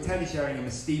Gascoigne, Teddy Sheringham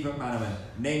and Steve McManaman.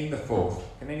 Name the 4th.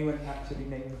 Can anyone actually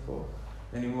name the 4th?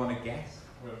 Anyone want to guess?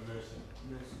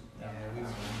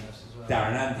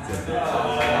 Darren Anderton.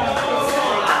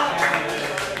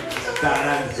 Darren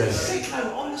Anderton. Sicko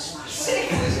on the smash.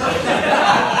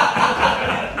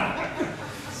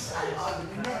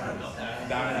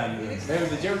 Darren Anderton. There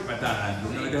was a joke about Darren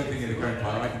Anderton, but I don't think in the current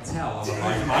time I can tell on the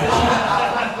live match.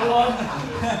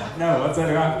 No, what's that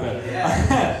after?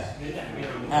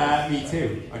 Me too,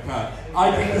 I can't.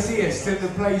 Iker Casillas took the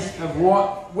place of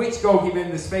which goalkeeper in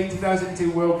the Spain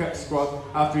 2002 World Cup squad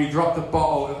after he dropped a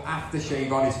bottle of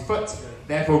aftershave on his foot,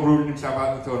 therefore ruling himself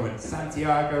out of the tournament?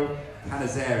 Santiago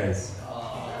Canizares.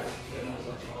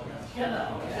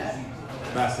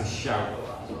 That's a shout.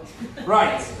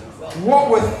 Right. What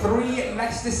were 3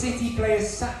 Leicester City players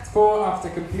sacked for after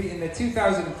completing their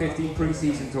 2015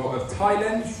 pre-season tour of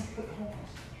Thailand?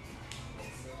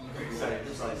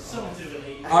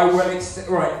 I will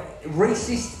right.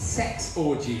 Racist sex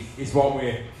orgy is what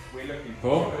we're looking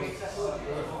for.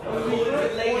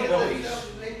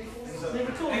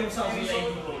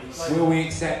 Will we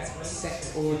accept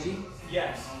sex orgy?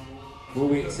 Yes. Will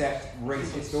we accept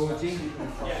racist orgy?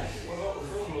 Yes.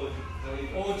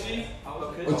 Orgy?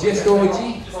 Or just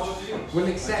orgy? We'll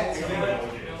accept.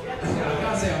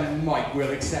 can't say on mic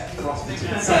we'll accept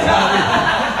prostitutes. we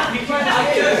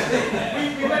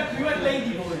went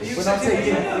lady boys. We're not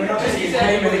taking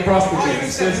many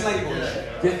prostitutes. Just,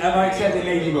 am I accepting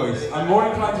lady boys? I'm more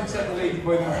inclined to accept the lady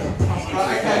boy than a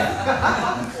prostitute.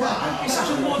 You're such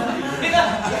a modern.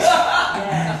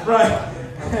 Right.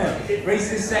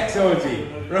 Racist sex orgy.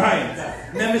 Right.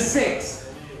 Number 6.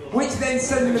 Which then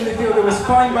Sunderland midfielder was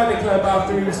fined by the club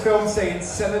after he was filmed saying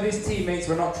some of his teammates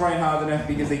were not trying hard enough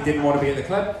because they didn't want to be at the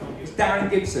club? It was Darren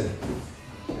Gibson.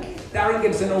 Darren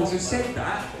Gibson also said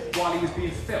that while he was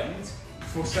being filmed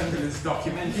for Sunderland's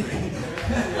documentary.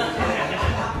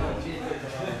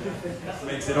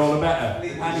 Makes it all the better.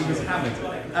 And he was hammered.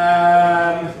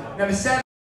 Number 7.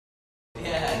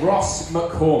 Ross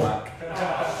McCormack.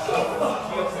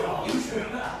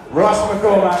 Ross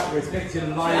McCormack was pictured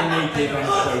lying naked on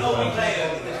the sofa.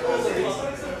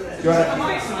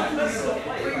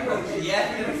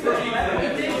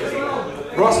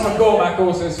 Ross McCormack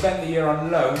also spent the year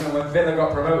on loan, and when Villa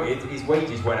got promoted, his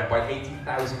wages went up by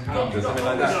 £80,000 or something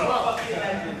like that.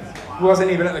 He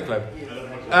wasn't even at the club.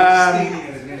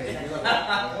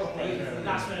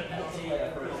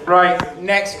 Right,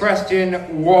 next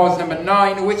question was number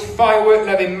 9. Which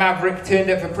firework-loving maverick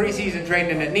turned up for pre-season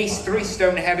training at Nice 3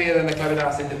 stone heavier than the club had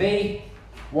asked him to be?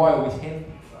 Why always him?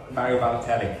 Mario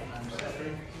Balotelli.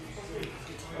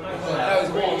 That was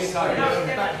warm inside.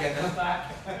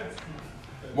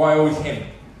 Why always him?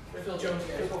 Phil Jones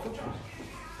again. What's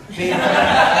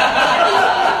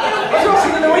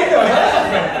watching in the window?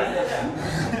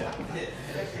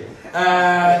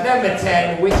 Number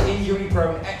 10. Which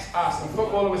injury-prone ex-Arsenal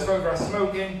footballer was photographed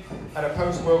smoking at a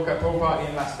post-World Cup pool party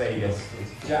in Las Vegas?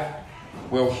 It's Jack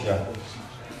Wilshere.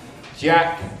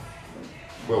 Jack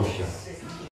Wilshere.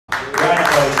 Right,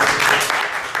 boys.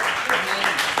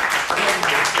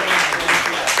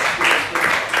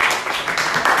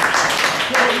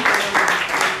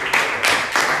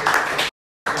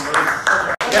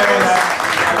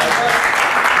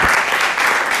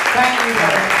 Thank you,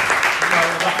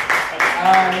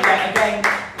 again,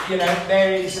 you know,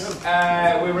 there is,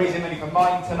 we're raising money for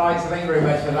mine tonight, so thank you very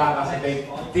much for that. That's a big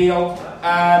deal.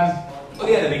 Well,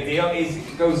 the other big deal is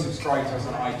go subscribe to us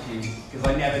on iTunes, because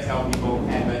I never tell people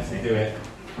ever to do it.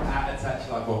 At a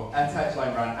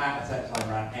Touchline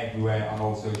Rant, everywhere on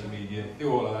all social media.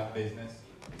 Do all of that business.